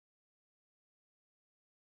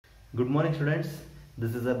Good morning, students.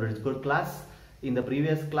 This is a bridge code class. In the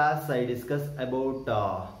previous class, I discussed about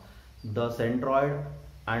the centroid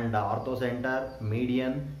and orthocenter,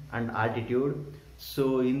 median and altitude.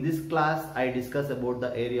 So in this class, I discuss about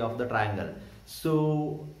the area of the triangle.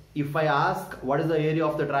 So if I ask what is the area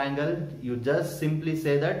of the triangle, you just simply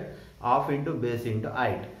say that half into base into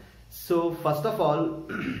height. So first of all,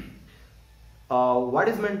 what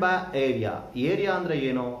is meant by area? Area andre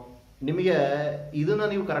ಏನು ನಿಮಗೆ ಇದನ್ನ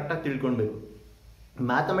ನೀವು ಕರೆಕ್ಟಾಗಿ ತಿಳ್ಕೊಳ್ಬೇಕು.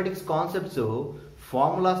 Mathematics concepts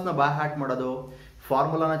ಫಾರ್ಮುಲಾಸ್ನ by heart ಮಾಡೋದು,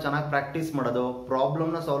 ಫಾರ್ಮುಲಾನ ಚೆನ್ನಾಗಿ practice ಮಾಡೋದು,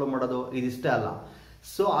 ಪ್ರಾಬ್ಲಮ್ನ solve ಮಾಡೋದು ಇದಿಷ್ಟೇ ಅಲ್ಲ.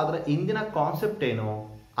 ಸೊ ಅದರ ಇಂದಿನ ಕಾನ್ಸೆಪ್ಟ್ ಏನು,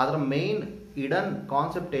 ಅದರ ಮೇನ್ ಇಡನ್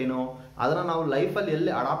ಕಾನ್ಸೆಪ್ಟ್ ಏನು, ಅದನ್ನು ನಾವು ಲೈಫಲ್ಲಿ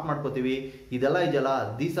ಎಲ್ಲಿ ಅಡಾಪ್ಟ್ ಮಾಡ್ಕೋತೀವಿ, ಇದೆಲ್ಲ ಇದೆಯಲ್ಲ,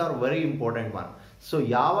 these are very important one. So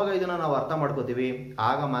ಯಾವಾಗ ಇದನ್ನ ನಾವು ಅರ್ಥ ಮಾಡ್ಕೋತೀವಿ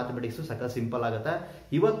ಆಗ ಮ್ಯಾಥಮೆಟಿಕ್ಸ್ ಸಕ್ಕ ಸಿಂಪಲ್ ಆಗುತ್ತೆ.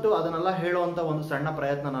 ಇವತ್ತು ಅದನ್ನೆಲ್ಲ ಹೇಳುವಂತ ಒಂದು ಸಣ್ಣ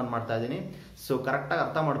ಪ್ರಯತ್ನ ನಾನು ಮಾಡ್ತಾ ಇದ್ದೀನಿ. ಸೊ ಕರೆಕ್ಟಾಗಿ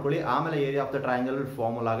ಅರ್ಥ ಮಾಡ್ಕೊಳ್ಳಿ, ಆಮೇಲೆ ಏರಿಯಾ ಆಫ್ ದ ಟ್ರಯಾಂಗಲ್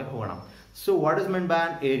ಫಾರ್ಮುಲಾಗೆ ಹೋಗೋಣ. So what is meant by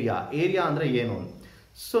on area? Area ಅಂದ್ರೆ ಏನು?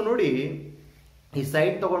 ಸೊ ನೋಡಿ, ಈ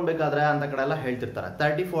ಸೈಟ್ ತಗೊಳ್ಬೇಕಾದ್ರೆ ಅಂತ ಕಡೆ ಎಲ್ಲ ಹೇಳ್ತಿರ್ತಾರೆ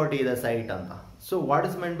 30-40 ಇದೆ ಸೈಟ್ ಅಂತ. So what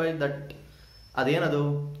is meant by that? ಅದೇನದು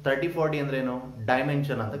 30-40 ಅಂದ್ರೆ ಏನು?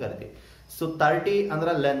 ಡೈಮೆನ್ಷನ್ ಅಂತ ಕರಿತೀವಿ. ಸೊ 30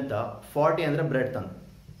 ಅಂದ್ರೆ ಲೆಂತ್, 40 ಅಂದ್ರೆ ಬ್ರೆಡ್ತ್ ಅಂತ.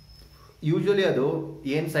 ಯೂಶಲಿ ಅದು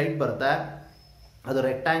ಏನು ಸೈಟ್ ಬರುತ್ತೆ ಅದು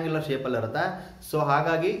ರೆಕ್ಟ್ಯಾಂಗ್ಯುಲರ್ ಶೇಪಲ್ಲಿ ಇರುತ್ತೆ. ಸೊ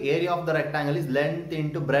ಹಾಗಾಗಿ area of the rectangle is length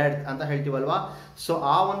into bread ಅಂತ ಹೇಳ್ತೀವಲ್ವಾ. ಸೊ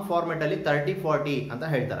ಆ ಒಂದು ಫಾರ್ಮೆಟ್ ಅಲ್ಲಿ 30-40 ಅಂತ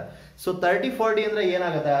ಹೇಳ್ತಾರೆ. ಸೊ 30-40 ಅಂದ್ರೆ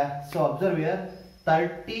ಏನಾಗುತ್ತೆ? So observe here,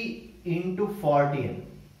 30 into 40.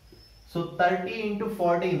 So 30 into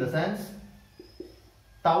 40 in the sense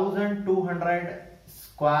 1200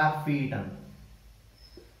 square feet ಅಂತ.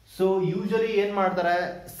 ಸೊ ಯೂಶಲಿ ಏನ್ ಮಾಡ್ತಾರೆ,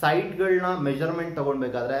 ಸೈಟ್ಗಳನ್ನ ಮೆಜರ್ಮೆಂಟ್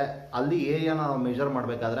ತಗೊಳ್ಬೇಕಾದ್ರೆ ಅಲ್ಲಿ ಏರಿಯಾನ ನಾವು ಮೆಜರ್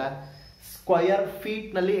ಮಾಡಬೇಕಾದ್ರೆ ಸ್ಕ್ವಯರ್ ಫೀಟ್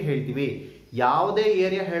ನಲ್ಲಿ ಹೇಳ್ತೀವಿ. ಯಾವುದೇ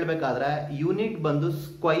ಏರಿಯಾ ಹೇಳಬೇಕಾದ್ರೆ ಯೂನಿಟ್ ಬಂದು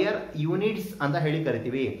ಸ್ಕ್ವಯರ್ ಯೂನಿಟ್ಸ್ ಅಂತ ಹೇಳಿ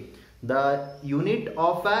ಕರಿತೀವಿ. The unit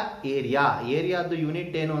of a ಏರಿಯಾದ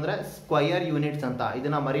unit ಏನು ಅಂದ್ರೆ ಸ್ಕ್ವಯರ್ ಯೂನಿಟ್ಸ್ ಅಂತ.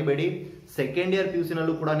 ಇದನ್ನ ಮರಿಬೇಡಿ, ಸೆಕೆಂಡ್ ಇಯರ್ PUC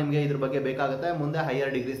ನಲ್ಲೂ ಕೂಡ ನಿಮಗೆ ಇದ್ರ ಬಗ್ಗೆ ಬೇಕಾಗುತ್ತೆ, ಮುಂದೆ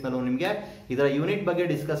ಹೈಯರ್ ಡಿಗ್ರೀಸ್ ನಲ್ಲೂ ನಿಮಗೆ ಇದರ ಯೂನಿಟ್ ಬಗ್ಗೆ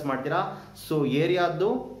ಡಿಸ್ಕಸ್ ಮಾಡ್ತೀರಾ. ಸೊ ಏರಿಯಾದ್ದು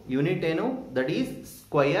ಯೂನಿಟ್ ಏನು? That is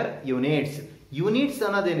square units. Units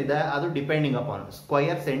ಅನ್ನೋದೇನಿದೆ ಅದು ಡಿಪೆಂಡಿಂಗ್ ಅಪಾನ್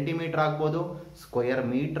ಸ್ಕ್ವಯರ್ ಸೆಂಟಿಮೀಟರ್ ಆಗ್ಬೋದು, ಸ್ಕ್ವಯರ್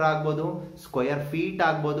ಮೀಟರ್ ಆಗ್ಬೋದು, ಸ್ಕ್ವಯರ್ ಫೀಟ್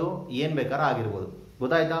ಆಗ್ಬೋದು, ಏನ್ ಬೇಕಾದ್ರೂ ಆಗಿರ್ಬೋದು.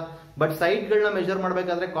 ಗೊತ್ತಾಯ್ತಾ? ಬಟ್ ಸೈಟ್ಗಳನ್ನ ಮೆಜರ್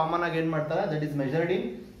ಮಾಡಬೇಕಾದ್ರೆ ಕಾಮನ್ ಆಗಿ ಏನ್ ಮಾಡ್ತಾರೆ, that is measured in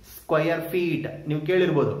square feet. ನೀವು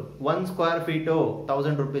ಕೇಳಿರ್ಬೋದು 1 ಸ್ಕ್ವಯರ್ ಫೀಟು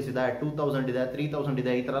 1000 ರೂಪೀಸ್ ಇದೆ, 2000 ಇದೆ, 3000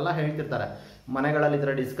 ಇದೆ, ಈ ತರ ಎಲ್ಲ ಹೇಳ್ತಿರ್ತಾರೆ ಮನೆಗಳಲ್ಲಿ. ಈ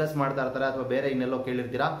ತರ ಡಿಸ್ಕಸ್ ಮಾಡ್ತಾ ಇರ್ತಾರೆ ಅಥವಾ ಬೇರೆ ಇನ್ನೆಲ್ಲೋ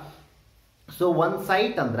ಕೇಳಿರ್ತೀರಾ. ಸೊ ಒಂದು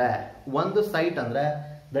ಸೈಟ್ ಅಂದ್ರೆ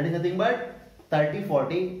that is nothing but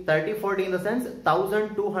 30-40 in the sense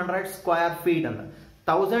 1200 square feet ಅಂತ.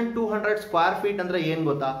 1200 ಸ್ಕ್ವಯರ್ ಫೀಟ್ ಅಂದ್ರೆ ಏನ್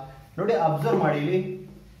ಗೊತ್ತಾ? ನೋಡಿ, ಅಬ್ಸರ್ವ್ ಮಾಡಿ, ಇಲ್ಲಿ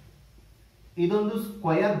ಇದೊಂದು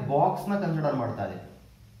ಸ್ಕ್ವಯರ್ ಬಾಕ್ಸ್ ನ ಕನ್ಸಿಡರ್ ಮಾಡ್ತಾ ಇದೆ.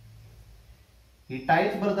 ಈ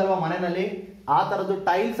ಟೈಲ್ಸ್ ಬರುತ್ತಲ್ವಾ ಮನೆಯಲ್ಲಿ, ಆ ತರದ್ದು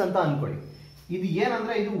ಟೈಲ್ಸ್ ಅಂತ ಅನ್ಕೊಳ್ಳಿ. ಇದು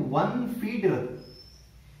ಏನಂದ್ರೆ ಇದು 1 ಫೀಟ್ ಇರುತ್ತೆ.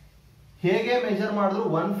 ಹೇಗೆ ಮೆಜರ್ ಮಾಡಿದ್ರು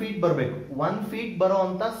 1 ಫೀಟ್ ಬರಬೇಕು. 1 ಫೀಟ್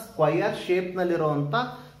ಬರುವಂತ ಸ್ಕ್ವಯರ್ ಶೇಪ್ ನಲ್ಲಿರುವಂತ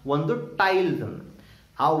ಒಂದು ಟೈಲ್ಸ್.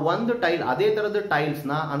 ಆ ಒಂದು ಟೈಲ್, ಅದೇ ತರದ ಟೈಲ್ಸ್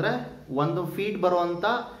ನ ಅಂದ್ರೆ 1 ಫೀಟ್ ಬರುವಂತ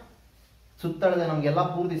ಸುತ್ತಳದೆ ನಮ್ಗೆಲ್ಲ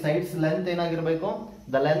ಪೂರ್ತಿ ಸೈಡ್ಸ್ ಲೆಂತ್ ಏನಾಗಿರ್ಬೇಕು?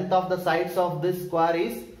 The length of the sides of this square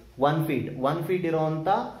is 1 feet. 1 feet ಇರುವಂತ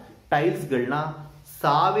ಟೈಲ್ಸ್ ಗಳನ್ನ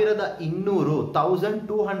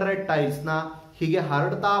 1200 ಟೈಲ್ಸ್ ನ ಹೀಗೆ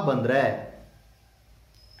ಹರಡ್ತಾ ಬಂದ್ರೆ,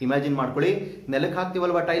 ಇಮ್ಯಾಜಿನ್ ಮಾಡ್ಕೊಳ್ಳಿ, ನೆಲಕ್ಕೆ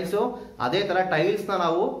ಹಾಕ್ತಿವಲ್ವಾ ಟೈಲ್ಸ್, ಅದೇ ತರ ಟೈಲ್ಸ್ ನ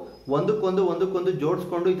ನಾವು ಒಂದಕ್ಕೊಂದು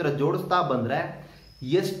ಜೋಡಿಸ್ಕೊಂಡು ಈ ತರ ಜೋಡಿಸ್ತಾ ಬಂದ್ರೆ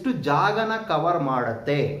ಎಷ್ಟು ಜಾಗನ ಕವರ್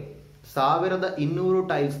ಮಾಡತ್ತೆ? 1200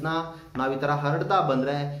 ಟೈಲ್ಸ್ ನ ನಾವು ಈ ತರ ಹರಡ್ತಾ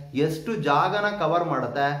ಬಂದ್ರೆ ಎಷ್ಟು ಜಾಗನ ಕವರ್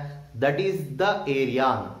ಮಾಡುತ್ತೆ? That is the area.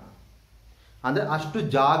 ಅಂದ್ರೆ ಅಷ್ಟು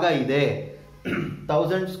ಜಾಗ ಇದೆ.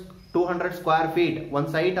 1200 ಸ್ಕ್ವೇರ್ ಫೀಟ್ ಒಂದ್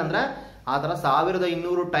ಸೈಟ್ ಅಂದ್ರೆ ಆ ತರ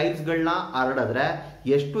 1200 ಟೈಲ್ಸ್ ಗಳನ್ನ ಹರಡಿದ್ರೆ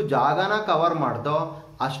ಎಷ್ಟು ಜಾಗನ ಕವರ್ ಮಾಡ್ತೋ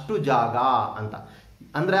ಅಷ್ಟು ಜಾಗ ಅಂತ.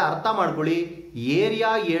 ಅಂದ್ರೆ ಅರ್ಥ ಮಾಡ್ಕೊಳ್ಳಿ, ಏರಿಯಾ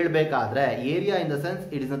ಹೇಳ್ಬೇಕಾದ್ರೆ area in the sense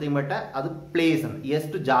it is nothing but ಅದು ಪ್ಲೇಸ್ ಅಂತ,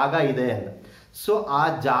 ಎಷ್ಟು ಜಾಗ ಇದೆ ಅಂತ. ಸೊ ಆ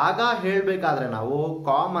ಜಾಗ ಹೇಳ್ಬೇಕಾದ್ರೆ ನಾವು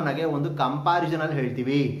ಕಾಮನ್ ಆಗಿ ಒಂದು ಕಂಪ್ಯಾರಿಸನ್ ಅಲ್ಲಿ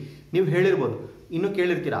ಹೇಳ್ತೀವಿ. ನೀವು ಹೇಳಿರ್ಬೋದು, ಇನ್ನು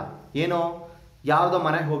ಕೇಳಿರ್ತೀರಾ, ಏನೋ ಯಾವ್ದೋ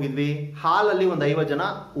ಮನೆಗೆ ಹೋಗಿದ್ವಿ, ಹಾಲಲ್ಲಿ ಒಂದು 50 ಜನ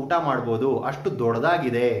ಊಟ ಮಾಡ್ಬೋದು, ಅಷ್ಟು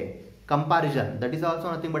ದೊಡ್ಡದಾಗಿದೆ. Comparison, that is also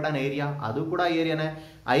nothing but an area. ಅದು ಕೂಡ ಏರಿಯಾನೇ.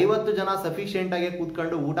 50 ಜನ ಸಫಿಶಿಯೆಂಟ್ ಆಗಿ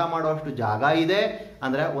ಕೂತ್ಕೊಂಡು ಊಟ ಮಾಡುವಷ್ಟು ಜಾಗ ಇದೆ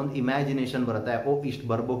ಅಂದ್ರೆ ಒಂದು ಇಮ್ಯಾಜಿನೇಷನ್ ಬರುತ್ತೆ, ಓ ಇಷ್ಟು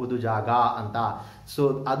ಬರಬಹುದು ಜಾಗ ಅಂತ. ಸೊ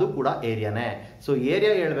ಅದು ಕೂಡ ಏರಿಯಾನೇ. ಸೊ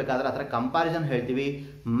ಏರಿಯಾ ಹೇಳ್ಬೇಕಾದ್ರೆ ಆ ಥರ ಕಂಪ್ಯಾರಿಸನ್ ಹೇಳ್ತೀವಿ.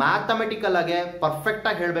 ಮ್ಯಾಥಮೆಟಿಕಲ್ ಆಗಿ ಪರ್ಫೆಕ್ಟ್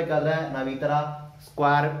ಆಗಿ ಹೇಳ್ಬೇಕಾದ್ರೆ ನಾವು ಈ ತರ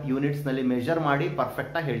ಸ್ಕ್ವೇರ್ ಯೂನಿಟ್ಸ್ ನಲ್ಲಿ ಮೆಜರ್ ಮಾಡಿ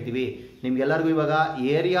ಪರ್ಫೆಕ್ಟ್ ಆಗಿ ಹೇಳ್ತೀವಿ. ನಿಮ್ಗೆಲ್ಲರಿಗೂ ಇವಾಗ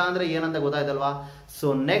ಏರಿಯಾ ಅಂದ್ರೆ ಏನಂತ ಗೊತ್ತಾಯ್ತಲ್ವಾ? So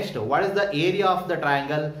next, what is the area of the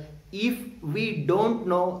triangle? If we don't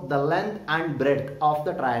know the length and breadth of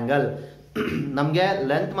the triangle, ನಮಗೆ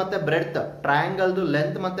ಲೆಂತ್ ಮತ್ತೆ ಬ್ರೆಡ್ತ್ ಟ್ರಯಾಂಗಲ್ದು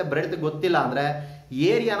ಲೆಂತ್ ಮತ್ತೆ ಬ್ರೆಡ್ತ್ ಗೊತ್ತಿಲ್ಲ ಅಂದ್ರೆ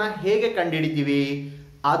ಏರಿಯಾನ ಹೇಗೆ ಕಂಡುಹಿಡಿತೀವಿ,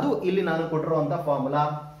 ಅದು ಇಲ್ಲಿ ನಾನು ಕೊಟ್ಟಿರುವಂತ ಫಾರ್ಮುಲಾ.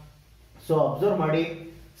 ಸೊ ಅಬ್ಸರ್ವ್ ಮಾಡಿ.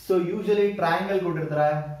 ಸೊ ಯೂಶಲಿ ಟ್ರಯಾಂಗಲ್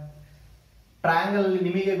ಕೊಟ್ಟಿರ್ತಾರೆ, ಟ್ರಯಾಂಗಲ್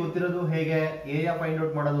ನಿಮಗೆ ಗೊತ್ತಿರೋದು ಹೇಗೆ ಏರಿಯಾ ಫೈಂಡ್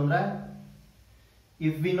ಔಟ್ ಮಾಡೋದು ಅಂದ್ರೆ,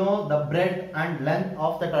 if we know the breadth and length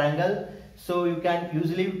of the triangle, so you can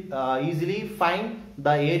easily find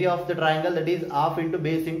the area of the triangle, that is half into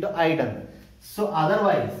base into height. So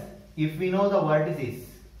otherwise if we know the vertices,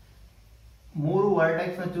 ಮೂರು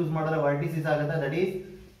vertex ನ choose ಮಾಡಿದ್ರೆ vertices ಆಗುತ್ತೆ, that is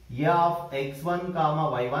a of x1 comma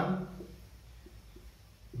y1,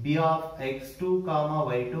 b of x2 comma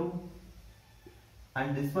y2, and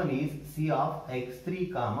this one is c of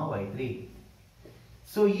x3 comma y3.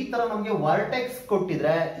 So ಈ ತರ ನಮಗೆ vertex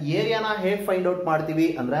ಕೊಟ್ಟಿದ್ರೆ ಏರಿಯಾನ ಹೇಗೆ find out ಮಾಡ್ತೀವಿ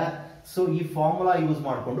ಅಂದ್ರೆ, ಸೊ ಈ ಫಾರ್ಮುಲಾ ಯೂಸ್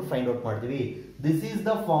ಮಾಡಿಕೊಂಡು ಫೈಂಡ್ ಔಟ್ ಮಾಡ್ತೀವಿ. This is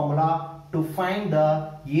the formula to find the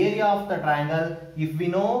area of the triangle if we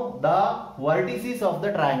know the vertices of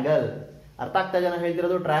the triangle. ಅರ್ಥ ಆಗ್ತಾ ಜನ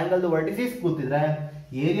ಹೇಳ್ತಿರೋದು, ಟ್ರಯಾಂಗಲ್ ವರ್ಟಿಸಿಸ್ ಗೊತ್ತಿದ್ರೆ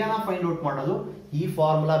ಏರಿಯಾನ ಫೈಂಡ್ ಔಟ್ ಮಾಡೋದು ಈ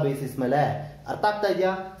ಫಾರ್ಮುಲಾ ಬೇಸಿಸ್ ಮೇಲೆ. ಅರ್ಥ ಆಗ್ತಾ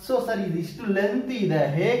ಇದೆಯಾ? ಸೊ ಸರ್ ಇದಿಷ್ಟು ಲೆಂತ್ ಇದೆ,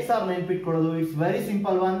 ಹೇಗೆ sir ನೆನ್ಪಿಟ್ಕೊಳ್ಳೋದು? It's very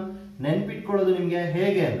simple one. ನೆನ್ಪಿಟ್ಕೊಳ್ಳೋದು ನಿಮ್ಗೆ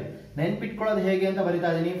ಹೇಗೆ ನೆನ್ಪಿಟ್ಕೊಳ್ಳೋದು ಹೇಗೆ ಅಂತ ಬರಿತಾ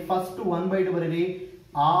ಇದೀನಿ. ಫಸ್ಟ್ 1/2 ಬರೀರಿ,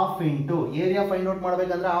 half into area find out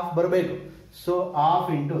ಮಾಡ್ಬೇಕಂದ್ರೆ ಹಾಫ್ ಬರಬೇಕು. ಸೊ ಹಾಫ್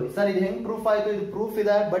ಇಂಟು, ಸರ್ ಇದು ಹೆಂಗ್ ಪ್ರೂಫ್ ಆಯ್ತು? ಇದು ಪ್ರೂಫ್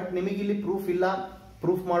ಇದೆ, ಬಟ್ ನಿಮಗೆ ಇಲ್ಲಿ ಪ್ರೂಫ್ ಇಲ್ಲ,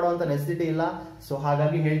 ಪ್ರೂಫ್ ಮಾಡುವಂತ ನೆಸೆಸಿಟಿ ಇಲ್ಲ, ಸೊ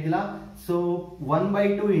ಹಾಗಾಗಿ ಹೇಳ್ತಿಲ್ಲ. ಸೊ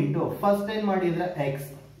 1/2 ಇಂಟು ಫಸ್ಟ್ ಏನ್ ಮಾಡಿದ್ರೆ ಎಕ್ಸ್,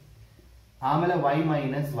 ಆಮೇಲೆ y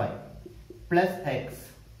minus Y plus X,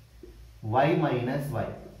 y minus Y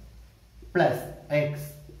plus X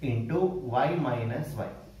into y minus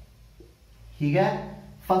Y. ಹೀಗೆ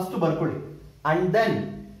ಫಸ್ಟ್ ಬರ್ಕೊಳ್ಳಿ, ಅಂಡ್ ದೆನ್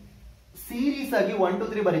ಸೀರೀಸ್ ಆಗಿ 1 2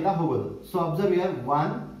 3 ಬರೀತಾ ಹೋಗೋದು. ಸೊ ಅಬ್ಸರ್ವ್ ಹಿಯರ್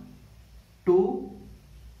 1 2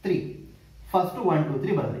 3, ಫಸ್ಟ್ 1 2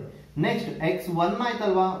 3 ಬರಲಿ. ನೆಕ್ಸ್ಟ್ x1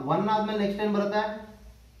 ಆಯ್ತಲ್ವಾ, 1 ಆದ್ಮೇಲೆ ನೆಕ್ಸ್ಟ್ ಏನ್ ಬರುತ್ತೆ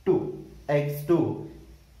 2, x2,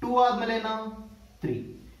 2 ಆದ್ಮೇಲೆ ಏನು 3,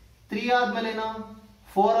 3 ಆದ್ಮೇಲೆ ಏನು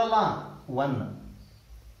 4 ಅಲ್ಲ 1,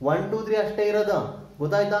 1 2 3 ಅಷ್ಟೇ ಇರೋದು,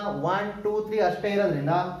 ಗೊತ್ತಾಯ್ತಾ? 1 2 3 ಅಷ್ಟೇ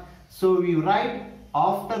ಇರೋದ್ರಿಂದ so we right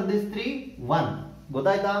after this 3 1,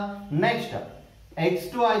 ಗೊತ್ತಾಯ್ತಾ? ನೆಕ್ಸ್ಟ್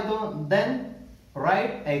x2 ಆಯ್ತು, then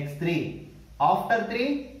right x3, after 3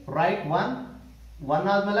 right 1, 1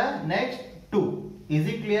 ಆದ್ಮೇಲೆ ನೆಕ್ಸ್ಟ್ 2. Is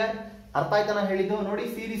it clear? ಅರ್ಥ ಆಯ್ತಾ ನಾನು ಹೇಳಿದ್ದು? ನೋಡಿ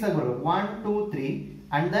ಸೀರೀಸ್ ಆಗಿ ಬರಬೇಕು, 1 2 3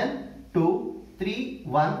 and then 2 3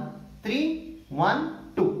 1 3 1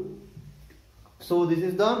 2. So this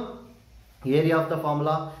is the area of the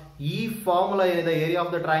formula. ಈ ಫಾರ್ಮುಲಾ ಏನಿದೆ area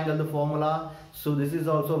of the triangle formula, so this is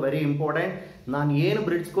also very important. ನಾನು ಏನು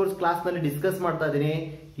ಬ್ರಿಡ್ಜ್ ಕೋರ್ಸ್ ಕ್ಲಾಸ್ ನಲ್ಲಿ ಡಿಸ್ಕಸ್ ಮಾಡ್ತಾ ಇದ್ದೀನಿ,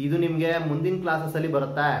 ಇದು ನಿಮ್ಗೆ ಮುಂದಿನ ಕ್ಲಾಸಸ್ ಅಲ್ಲಿ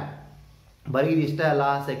ಬರುತ್ತೆ. ಬರೀ ಇದಿಷ್ಟೇ ಅಲ್ಲ,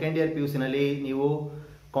 ಸೆಕೆಂಡ್ ಇಯರ್ PUC ನಲ್ಲಿ ನೀವು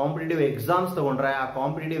ಕಾಂಪಿಟೇಟಿವ್ ಎಕ್ಸಾಮ್ಸ್ ತಗೊಂಡ್ರೆ ಆ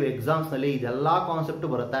ಕಾಂಪಿಟೇಟಿವ್ ಎಕ್ಸಾಮ್ಸ್ ನಲ್ಲಿ ಇದೆಲ್ಲಾ ಕಾನ್ಸೆಪ್ಟ್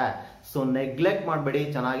ಬರುತ್ತೆ. ಸೊ ನೆಗ್ಲೆಕ್ಟ್ ಮಾಡಬೇಡಿ,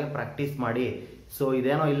 ಚೆನ್ನಾಗಿ ಪ್ರಾಕ್ಟೀಸ್ ಮಾಡಿ. ಸೊ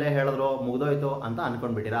ಇದೇನೋ ಇಲ್ಲೇ ಹೇಳಿದ್ರು ಮುಗ್ದೋಯ್ತು ಅಂತ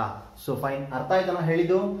ಅನ್ಕೊಂಡ್ಬಿಟ್ಟಿರಾ? ಸೊ ಫೈನ್, ಅರ್ಥ ಆಯ್ತಾ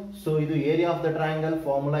ಹೇಳಿದ್ದು? ಸೊ ಇದು area of the triangle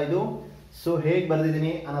formula ಇದು. ಸೊ ಹೇಗೆ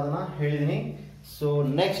ಬರೆದಿದ್ದೀನಿ ಅನ್ನೋದನ್ನ ಹೇಳಿದೀನಿ. So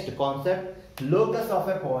next concept, locus of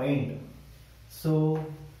A point. So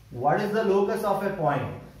what is the locus of a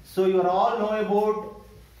point? So you are all know about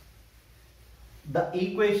the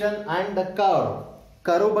equation and the curve.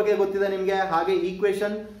 Curve ಬಗ್ಗೆ ಗೊತ್ತಿದೆ ನಿಮಗೆ, ಹಾಗೆ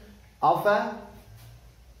equation of a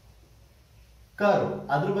curve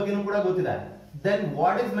ಅದ್ರ ಬಗ್ಗೆನೂ ಕೂಡ ಗೊತ್ತಿದೆ. Then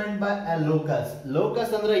what is meant by a locus?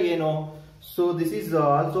 Locus ಅಂದ್ರೆ ಏನು? So this is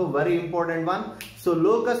also very important one. So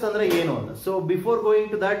locus ಅಂದ್ರೆ ಏನು ಅಂತ. So before going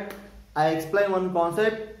to that, I explain one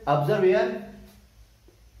concept. Observe here.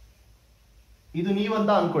 ಇದು ನೀವಂತ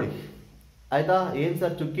ಅನ್ಕೊಳ್ಳಿ, ಆಯ್ತಾ? ಏನ್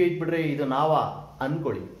ಸರ್ ಚುಕ್ಕಿ ಇಟ್ಬಿಟ್ರೆ ಇದು ನಾವಾ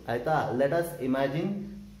ಅನ್ಕೊಳ್ಳಿ, ಆಯ್ತಾ? Let us imagine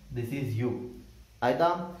this is you, ಆಯ್ತಾ?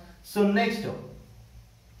 ಸೊ ನೆಕ್ಸ್ಟ್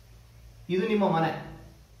ಇದು ನಿಮ್ಮ ಮನೆ.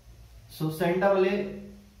 ಸೊ ಸೆಂಟರ್ ಅಲ್ಲಿ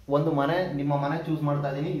ಒಂದು ಮನೆ, ನಿಮ್ಮ ಮನೆ ಚೂಸ್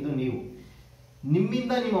ಮಾಡ್ತಾ ಇದ್ದೀನಿ, ಇದು ನೀವು.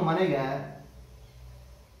 ನಿಮ್ಮಿಂದ ನಿಮ್ಮ ಮನೆಗೆ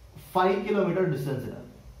 5 ಕಿಲೋಮೀಟರ್ ಡಿಸ್ಟೆನ್ಸ್ ಇದೆ.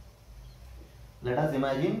 Let us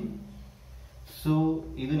imagine. ಸೊ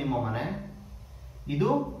ಇದು ನಿಮ್ಮ ಮನೆ,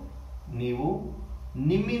 ಇದು ನೀವು.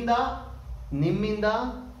 ನಿಮ್ಮಿಂದ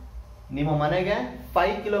ನಿಮ್ಮ ಮನೆಗೆ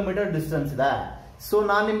 5 ಕಿಲೋಮೀಟರ್ ಡಿಸ್ಟೆನ್ಸ್ ಇದೆ. ಸೊ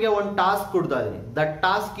ನಾನು ನಿಮಗೆ ಒಂದು ಟಾಸ್ಕ್ ಕೊಡ್ತಾ ಇದ್ದೀನಿ. ದಟ್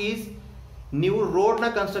ಟಾಸ್ಕ್ ಈಸ್, ನೀವು ರೋಡ್ ನ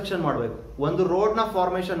ಕನ್ಸ್ಟ್ರಕ್ಷನ್ ಮಾಡಬೇಕು, ಒಂದು ರೋಡ್ ನ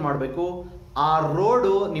ಫಾರ್ಮೇಶನ್ ಮಾಡಬೇಕು. ಆ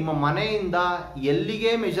ರೋಡು ನಿಮ್ಮ ಮನೆಯಿಂದ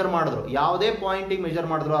ಎಲ್ಲಿಗೆ ಮೆಜರ್ ಮಾಡಿದ್ರು, ಯಾವುದೇ ಪಾಯಿಂಟಿಗೆ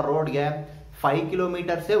ಮೆಜರ್ ಮಾಡಿದ್ರು ಆ ರೋಡ್ಗೆ 5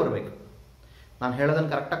 ಕಿಲೋಮೀಟರ್ಸೇ ಬರಬೇಕು. ನಾನು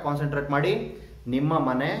ಹೇಳೋದನ್ನು ಕರೆಕ್ಟಾಗಿ ಕಾನ್ಸಂಟ್ರೇಟ್ ಮಾಡಿ. ನಿಮ್ಮ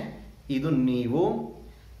ಮನೆ, ಇದು ನೀವು.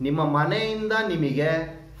 ನಿಮ್ಮ ಮನೆಯಿಂದ ನಿಮಗೆ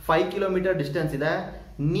 5 ಕಿಲೋಮೀಟರ್ ಡಿಸ್ಟೆನ್ಸ್ ಇದೆ.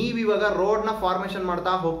 ನೀವಿವಾಗ ರೋಡ್ ನ ಫಾರ್ಮೇಶನ್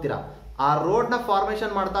ಮಾಡ್ತಾ ಹೋಗ್ತೀರಾ. ಆ ರೋಡ್ ನ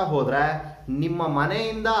ಫಾರ್ಮೇಶನ್ ಮಾಡ್ತಾ ಹೋದ್ರೆ ನಿಮ್ಮ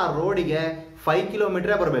ಮನೆಯಿಂದ ಆ ರೋಡಿಗೆ 5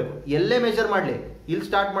 ಕಿಲೋಮೀಟರ್ ಬರಬೇಕು. ಎಲ್ಲೇ ಮೆಜರ್ ಮಾಡಲಿ, ಇಲ್ಲಿ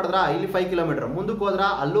ಸ್ಟಾರ್ಟ್ ಮಾಡಿದ್ರ ಇಲ್ಲಿ 5 ಕಿಲೋಮೀಟರ್, ಮುಂದಕ್ಕೆ ಹೋದ್ರ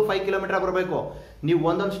ಅಲ್ಲೂ 5 ಕಿಲೋಮೀಟರ್ ಬರಬೇಕು. ನೀವು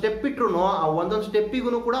ಒಂದೊಂದು ಸ್ಟೆಪ್ ಇಟ್ರು ಆ ಒಂದೊಂದು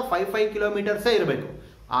ಸ್ಟೆಪ್ಪಿಗೂ ಕೂಡ 5 ಕಿಲೋಮೀಟರ್ಸೇ ಇರಬೇಕು.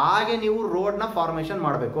 ಹಾಗೆ ನೀವು ರೋಡ್ನ ಫಾರ್ಮೇಶನ್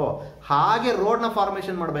ಮಾಡಬೇಕು. ಹಾಗೆ ರೋಡ್ನ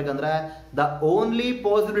ಫಾರ್ಮೇಶನ್ ಮಾಡಬೇಕಂದ್ರೆ ದ ಓನ್ಲಿ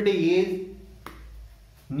ಪಾಸಿಬಿಲಿಟಿ ಈಸ್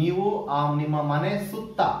ನೀವು ನಿಮ್ಮ ಮನೆ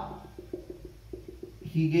ಸುತ್ತ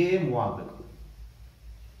ಹೀಗೆ ಮೂವ್ ಆಗಬೇಕು.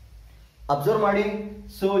 ಅಬ್ಸರ್ವ್ ಮಾಡಿ.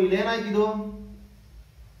 ಸೊ ಇಲ್ಲೇನಾಯ್ತಿದು,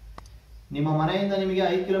 ನಿಮ್ಮ ಮನೆಯಿಂದ ನಿಮಗೆ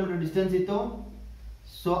 5 ಕಿಲೋಮೀಟರ್ ಡಿಸ್ಟೆನ್ಸ್ ಇತ್ತು.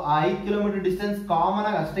 ಸೊ ಆ 5 ಕಿಲೋಮೀಟರ್ ಡಿಸ್ಟೆನ್ಸ್ ಕಾಮನ್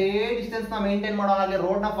ಆಗಿ ಅಷ್ಟೇ ಡಿಸ್ಟೆನ್ಸ್ ನ ಮೇಂಟೈನ್ ಮಾಡೋ ಹಾಗೆ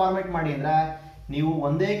ರೋಡ್ ನ ಫಾರ್ಮೇಟ್ ಮಾಡಿ ಅಂದ್ರೆ ನೀವು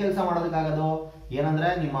ಒಂದೇ ಕೆಲಸ ಮಾಡೋದಕ್ಕಾಗೋದು ಏನಂದ್ರೆ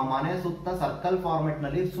ನಿಮ್ಮ ಮನೆ ಸುತ್ತ ಸರ್ಕಲ್ ಫಾರ್ಮೇಟ್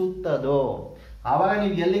ನಲ್ಲಿ ಸುತ್ತದು. ಆವಾಗ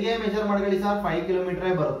ನೀವು ಎಲ್ಲಿಗೆ ಮೆಜರ್ ಮಾಡ್ಕೊಳ್ಳಿ ಸರ್ 5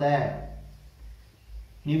 ಕಿಲೋಮೀಟರ್ ಬರುತ್ತೆ.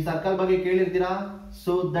 ನೀವು ಸರ್ಕಲ್ ಬಗ್ಗೆ ಕೇಳಿರ್ತೀರಾ.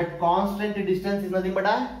 So that constant distance is nothing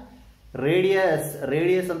but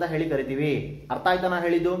radius ಅಂತ ಹೇಳಿ ಕರಿತೀವಿ. ಅರ್ಥ ಆಯ್ತಾ ನಾ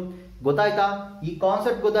ಹೇಳಿದ್ದು? ಗೊತ್ತಾಯ್ತಾ? ಈ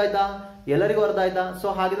ಕಾನ್ಸೆಪ್ಟ್ ಗೊತ್ತಾಯ್ತಾ? ಎಲ್ಲರಿಗೂ ಅರ್ಥ ಆಯ್ತಾ? ಸೊ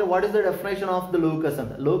ಹಾಗಿದ್ರೆ what is the definition of the locus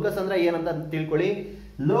ಅಂತ? ಲೋಕಸ್ ಅಂದ್ರೆ ಏನಂತ ತಿಳ್ಕೊಳ್ಳಿ.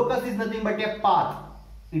 Locus is nothing but A path.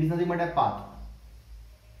 It is nothing but A path.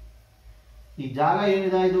 ಈ ಜಾಗ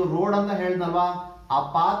ಏನಿದೆ ಇದು ರೋಡ್ ಅಂತ ಹೇಳಿದ್ನಲ್ವಾ, ಆ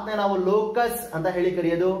ಪಾತ್ ನ ನಾವು ಲೋಕಸ್ ಅಂತ ಹೇಳಿ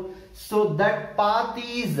ಕರೆಯೋದು. ಸೊ ದಟ್ ಪಾತ್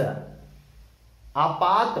ಈಸ್, ಆ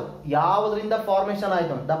ಪಾತ್ ಯಾವುದರಿಂದ ಫಾರ್ಮೇಶನ್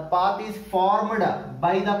ಆಯ್ತು? The path is formed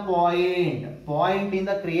by the point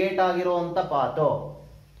ಇಂದ ಕ್ರಿಯೇಟ್ ಆಗಿರುವಂತ ಪಾತ್.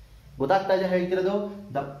 ಗೊತ್ತಾಗ್ತಾ ಇದೆ ಹೇಳ್ತಿರೋದು?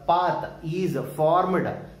 The path is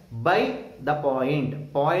formed by the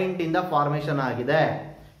point ಇಂದ ಫಾರ್ಮೇಶನ್ ಆಗಿದೆ.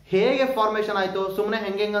 ಹೇಗೆ ಫಾರ್ಮೇಶನ್ ಆಯ್ತು? ಸುಮ್ಮನೆ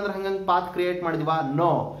ಹೆಂಗಂದ್ರೆ ಹಂಗಂಗ್ path create ಮಾಡಿದ್ವಾ?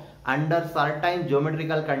 No, under certain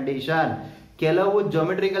ಜೋಮೆಟ್ರಿಕಲ್ condition. ಕೆಲವು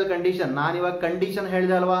ಜೋಮೆಟ್ರಿಕಲ್ ಕಂಡೀಷನ್, ನಾನು ಇವಾಗ ಕಂಡೀಷನ್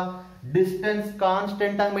ಹೇಳಿದೆ ಅಲ್ವಾ, ಡಿಸ್ಟೆನ್ಸ್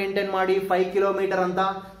ಕಾನ್ಸ್ಟೆಂಟ್ ಆಗಿ ಮೇಂಟೈನ್ ಮಾಡಿ 5 ಕಿಲೋಮೀಟರ್ ಅಂತ.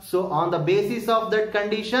 So on the basis of that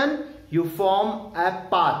condition you form A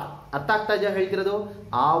path. ಅರ್ಥ ಆಗ್ತಾ ಇದೆಯಾ ಹೇಳ್ತಿರೋದು?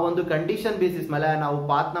 ಆ ಒಂದು ಕಂಡೀಷನ್ ಬೇಸಿಸ್ ಮೇಲೆ ನಾವು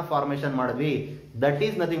ಪಾತ್ ನ ಫಾರ್ಮೇಶನ್ ಮಾಡಿದ್ವಿ. That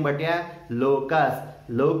is nothing but A locus.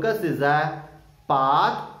 Locus is a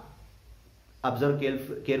path. Observe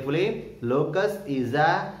carefully. Locus is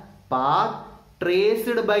a path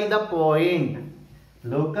traced by the point.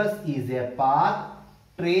 Locus is a path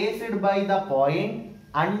traced by the point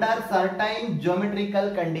under certain geometrical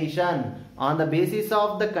condition. On the basis of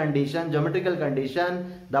the condition, geometrical condition,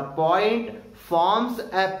 the point forms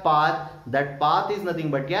a path. That path is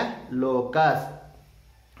nothing but a locus.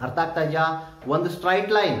 ಅರ್ಥ ಆಗ್ತಾ ಇದೆಯಾ? ಒಂದು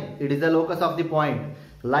straight line, it is the locus of the point.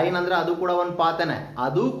 Line ಅಂದ್ರೆ ಅದು ಕೂಡ ಒಂದು ಪಾತೇನೆ,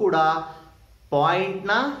 ಅದು ಕೂಡ ಪಾಯಿಂಟ್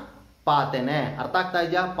ನ ಪಾತೇನೆ. ಅರ್ಥ ಆಗ್ತಾ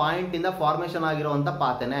ಇದೆಯಾ? ಪಾಯಿಂಟ್ ಇಂದ ಫಾರ್ಮೇಶನ್ ಆಗಿರುವಂತ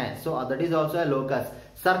ಪಾತೇನೆ. So that is also A locus.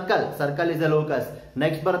 Circle is A locus.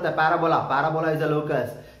 Next ಬರುತ್ತೆ parabola is A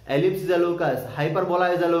locus. Ellipse is A locus. Hyperbola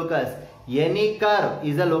is A locus. Any curve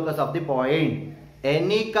is A locus of the point.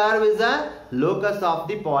 Any curve is a locus of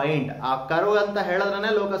the point. ಆ curve ಅಂತ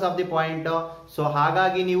ಹೇಳಿದ್ರೆ locus of the point. So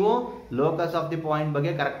ಹಾಗಾಗಿ ನೀವು locus of the point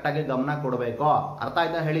ಬಗ್ಗೆ correct ಆಗಿ ಗಮನ ಕೊಡಬೇಕು. ಅರ್ಥ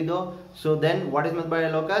ಆಯ್ತಾ ಹೇಳಿದ್ದು? So then what is mean by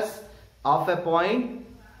locus of A point?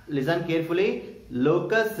 Listen carefully.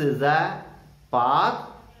 Locus is a path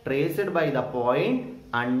traced by the point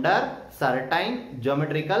under certain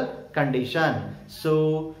geometrical condition. So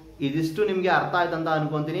ಇದಿಷ್ಟು ನಿಮಗೆ ಅರ್ಥ ಆಯ್ತು ಅಂತ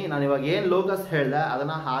ಅನ್ಕೊಂತೀನಿ. ನಾನು ಇವಾಗ ಏನ್ ಲೋಕಸ್ ಹೇಳ್ದೆ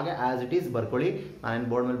ಅದನ್ನ ಹಾಗೆ ಆಸ್ ಇಟ್ ಈಸ್ ಬರ್ಕೊಳ್ಳಿ. ನಾನೇನು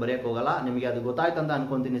ಬೋರ್ಡ್ ಮೇಲೆ ಬರೆಯಕ್ ಹೋಗಲ್ಲ. ನಿಮಗೆ ಅದು ಗೊತ್ತಾಯ್ತು ಅಂತ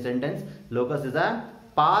ಅನ್ಕೊಂತೀನಿ sentence. Locus is a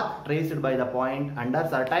path traced by the point under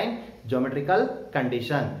certain geometrical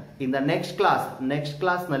condition. In the next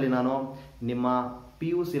class ನಲ್ಲಿ ನಾನು ನಿಮ್ಮ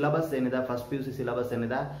PU ಸಿಲೆಬಸ್ ಏನಿದೆ, ಫಸ್ಟ್ PUC ಸಿಲೆಬಸ್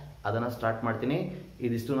ಏನಿದೆ ಅದನ್ನ ಸ್ಟಾರ್ಟ್ ಮಾಡ್ತೀನಿ.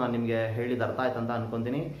 ಇದಿಷ್ಟು ನಾನು ನಿಮಗೆ ಹೇಳಿದ ಅರ್ಥ ಆಯ್ತು ಅಂತ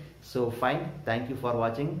ಅನ್ಕೊಂತೀನಿ. So fine, thank you for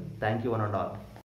watching. Thank you one and all.